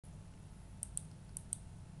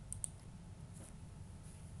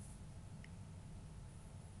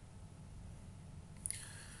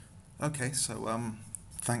Okay, so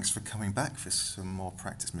thanks for coming back for some more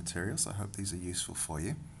practice materials. I hope these are useful for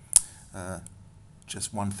you.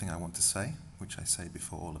 Just one thing I want to say, which I say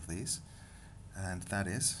before all of these, and that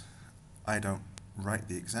is I don't write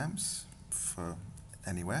the exams for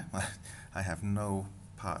anywhere. I have no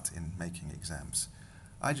part in making exams.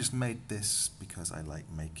 I just made this because I like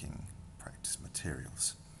making practice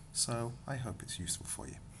materials. So I hope it's useful for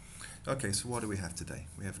you. Okay, so what do we have today?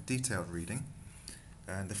 We have a detailed reading.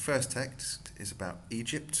 And the first text is about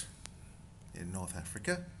Egypt in North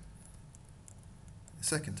Africa. The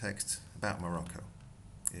second text about Morocco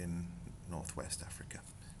in Northwest Africa.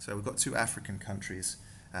 So we've got two African countries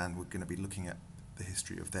and we're going to be looking at the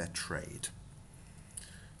history of their trade.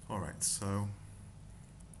 Alright, so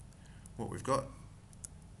what we've got,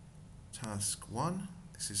 task 1,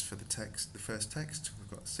 this is for the first text, we've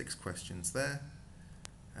got 6 questions there,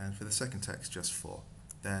 and for the second text just 4.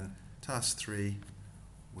 Then task 3,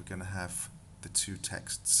 we're going to have the two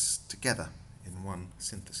texts together in one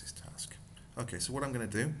synthesis task. Okay, so what I'm going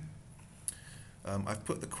to do, I've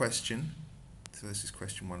put the question, so this is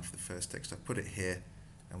question 1 for the first text, I've put it here,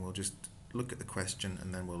 and we'll just look at the question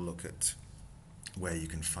and then we'll look at where you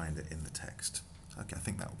can find it in the text. Okay, I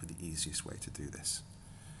think that will be the easiest way to do this.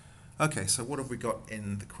 Okay, so what have we got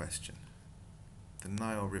in the question? The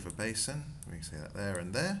Nile River Basin, we can say that there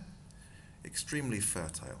and there, extremely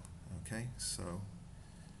fertile. Okay, so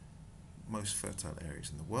most fertile areas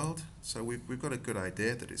in the world. So we've got a good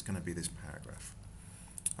idea that it's going to be this paragraph.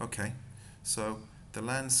 Okay, so the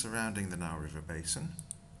land surrounding the Nile River Basin,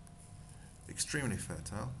 extremely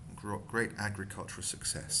fertile, great agricultural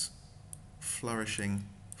success. Flourishing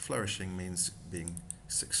means being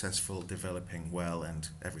successful, developing well, and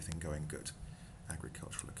everything going good.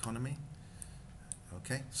 Agricultural economy.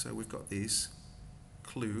 Okay, so we've got these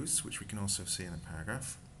clues, which we can also see in the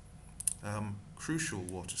paragraph. Crucial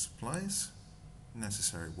water supplies,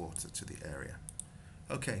 necessary water to the area.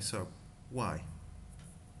 Okay, so why?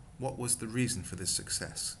 What was the reason for this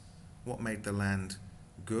success? What made the land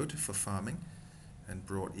good for farming and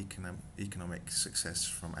brought economic success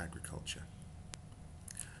from agriculture?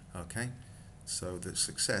 Okay, so the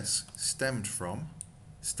success stemmed from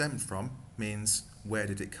means where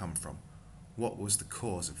did it come from? What was the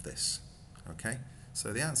cause of this? Okay,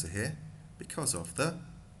 so the answer here, because of the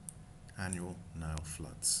annual Nile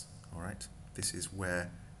floods. All right, this is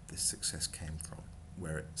where this success came from,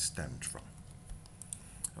 where it stemmed from.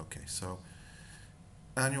 Okay, so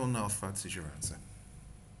annual Nile floods is your answer.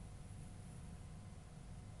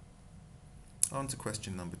 On to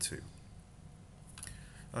question number 2.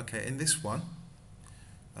 Okay, in this one,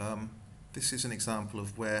 this is an example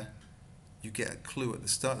of where you get a clue at the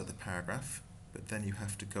start of the paragraph, but then you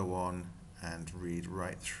have to go on and read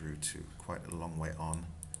right through to quite a long way on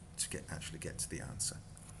to actually get to the answer.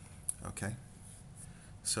 Okay,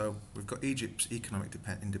 so we've got Egypt's economic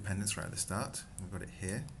independence right at the start. We've got it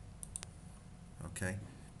here. Okay,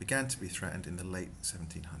 began to be threatened in the late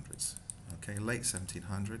 1700s. Okay, late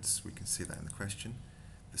 1700s, we can see that in the question,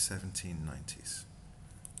 the 1790s.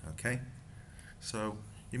 Okay, so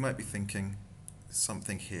you might be thinking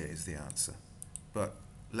something here is the answer, but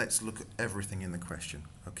let's look at everything in the question,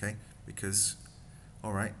 okay? Because,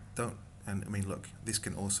 all right, and I mean, look, this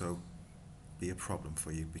can also be a problem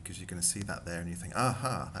for you because you're going to see that there and you think,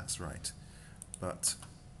 aha, that's right. But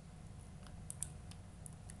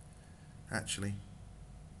actually,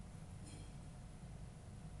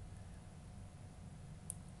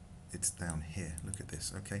 it's down here. Look at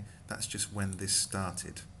this, okay? That's just when this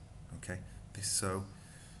started, okay? So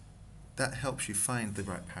that helps you find the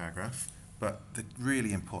right paragraph, but the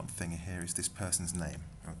really important thing here is this person's name,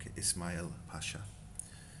 okay? Ismail Pasha.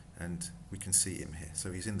 And we can see him here,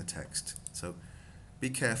 so he's in the text. So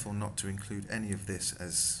be careful not to include any of this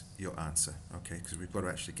as your answer, okay, because we've got to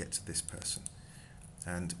actually get to this person.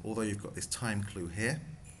 And although you've got this time clue here,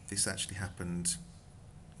 this actually happened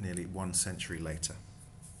nearly 1 century later,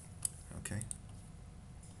 okay?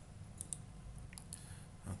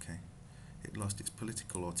 Okay, it lost its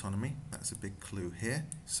political autonomy, that's a big clue here.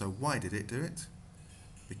 So why did it do it?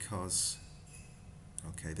 Because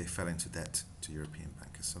okay, they fell into debt to European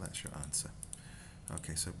bankers, so that's your answer.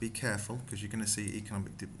 Okay, so be careful, because you're going to see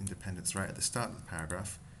economic independence right at the start of the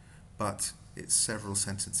paragraph, but it's several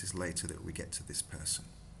sentences later that we get to this person.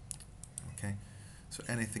 Okay, so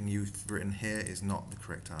anything you've written here is not the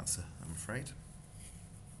correct answer, I'm afraid.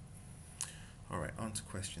 Alright, on to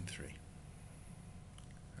question 3.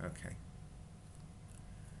 Okay.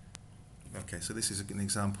 Okay, so this is an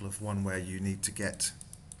example of one where you need to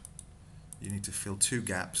fill 2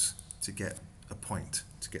 gaps to get a point,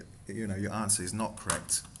 to get, your answer is not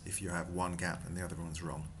correct if you have one gap and the other one's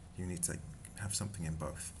wrong. you need to have something in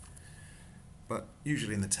both. But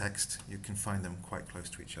usually in the text, you can find them quite close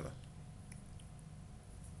to each other.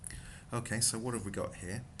 Okay, so what have we got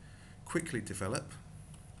here? Quickly develop,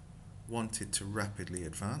 wanted to rapidly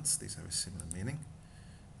advance. These have a similar meaning.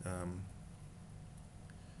 The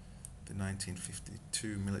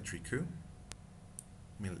 1952 military coup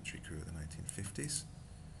of the 1950s.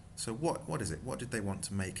 So what is it? What did they want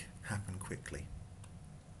to make happen quickly?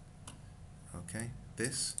 Okay,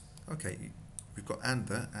 this. Okay, we've got and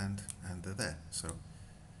the there. So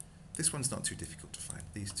this one's not too difficult to find,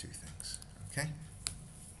 these two things. Okay?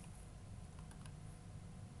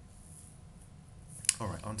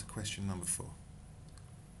 Alright, on to question number 4.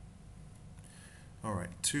 Alright,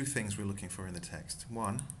 two things we're looking for in the text.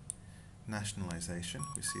 One, nationalization.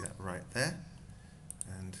 We see that right there.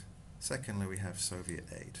 And secondly, we have Soviet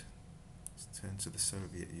aid. Let's turn to the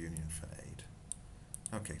Soviet Union for aid.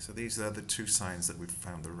 Okay, so these are the two signs that we've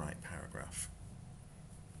found the right paragraph.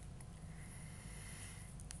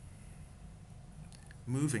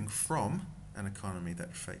 Moving from an economy that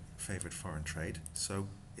favoured foreign trade, so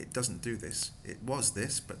it doesn't do this. It was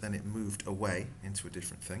this, but then it moved away into a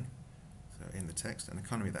different thing. So in the text, an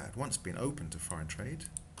economy that had once been open to foreign trade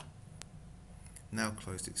now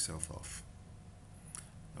closed itself off.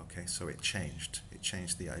 Okay, so it changed. It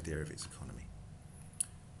changed the idea of its economy.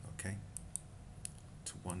 Okay,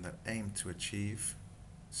 to one that aimed to achieve.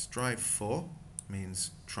 Strive for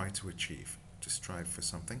means try to achieve. To strive for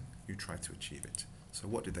something, you try to achieve it. So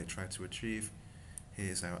what did they try to achieve?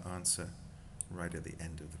 Here's our answer right at the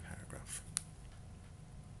end of the paragraph.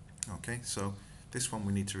 Okay, so this one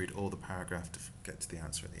we need to read all the paragraph to get to the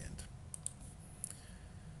answer at the end.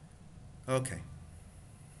 Okay,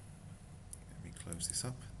 let me close this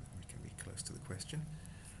up. We can be close to the question.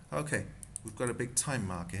 Okay, we've got a big time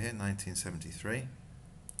marker here, 1973.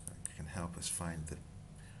 That can help us find the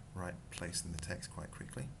right place in the text quite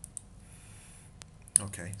quickly.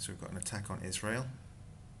 Okay, so we've got an attack on Israel.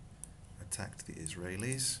 Attacked the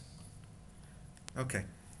Israelis. Okay,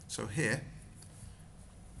 so here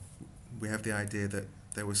we have the idea that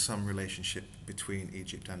there was some relationship between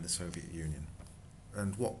Egypt and the Soviet Union.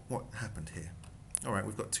 And what happened here? All right,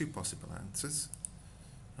 we've got two possible answers.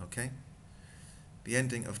 Okay, the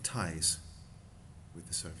ending of ties with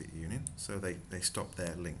the Soviet Union, so they stopped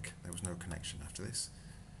their link. There was no connection after this.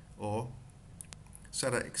 Or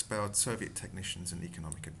Sadat expelled Soviet technicians and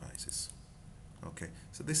economic advisors. Okay,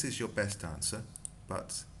 so this is your best answer,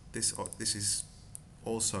 but this is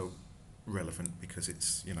also relevant because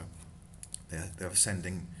it's, you know, they're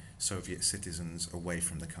sending Soviet citizens away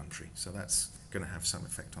from the country, so that's going to have some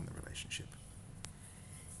effect on the relationship.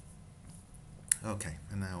 Okay,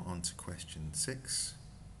 and now on to question 6.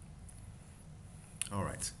 All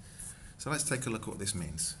right, so let's take a look at what this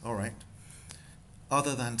means. All right,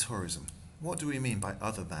 other than tourism. What do we mean by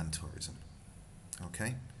other than tourism?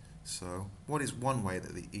 Okay, so what is one way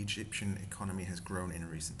that the Egyptian economy has grown in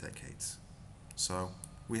recent decades? So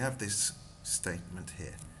we have this statement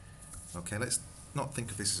here. Okay, let's not think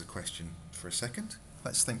of this as a question for a second.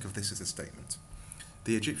 Let's think of this as a statement.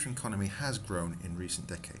 The Egyptian economy has grown in recent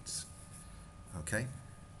decades. Okay,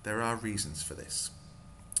 there are reasons for this.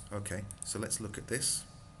 Okay, so let's look at this.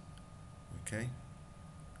 Okay,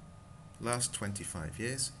 last 25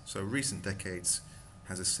 years. So recent decades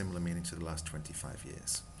has a similar meaning to the last 25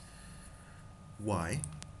 years. Why?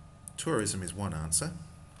 Tourism is one answer.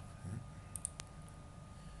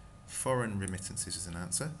 Foreign remittances is an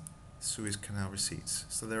answer. Suez Canal receipts.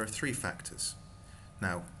 So there are 3 factors.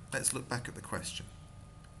 Now, let's look back at the question.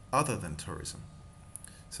 Other than tourism.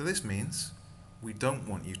 So this means we don't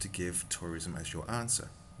want you to give tourism as your answer.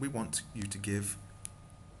 We want you to give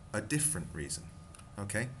a different reason.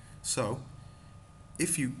 Okay? So,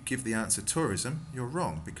 if you give the answer tourism, you're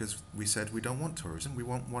wrong because we said we don't want tourism, we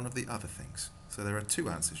want one of the other things. So there are 2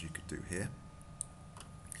 answers you could do here.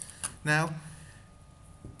 Now,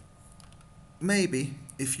 maybe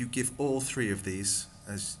if you give all 3 of these,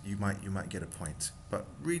 as you might get a point. But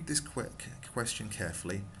read this question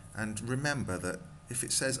carefully and remember that if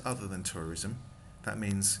it says other than tourism, that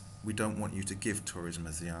means we don't want you to give tourism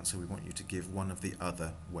as the answer, we want you to give one of the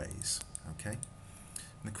other ways. Okay?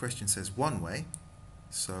 And the question says one way,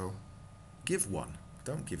 so give 1.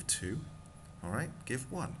 Don't give 2. All right?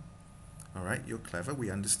 Give 1. All right? You're clever.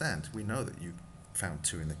 We understand. We know that you found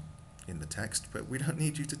 2 in the text, but we don't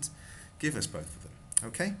need you to give us both of them.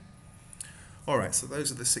 Okay? All right. So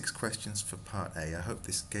those are the 6 questions for part A. I hope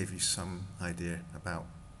this gave you some idea about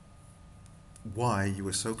why you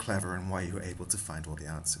were so clever and why you were able to find all the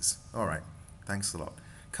answers. All right. Thanks a lot.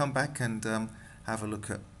 Come back and have a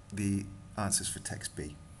look at the answers for text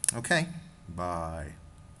B. Okay? Bye.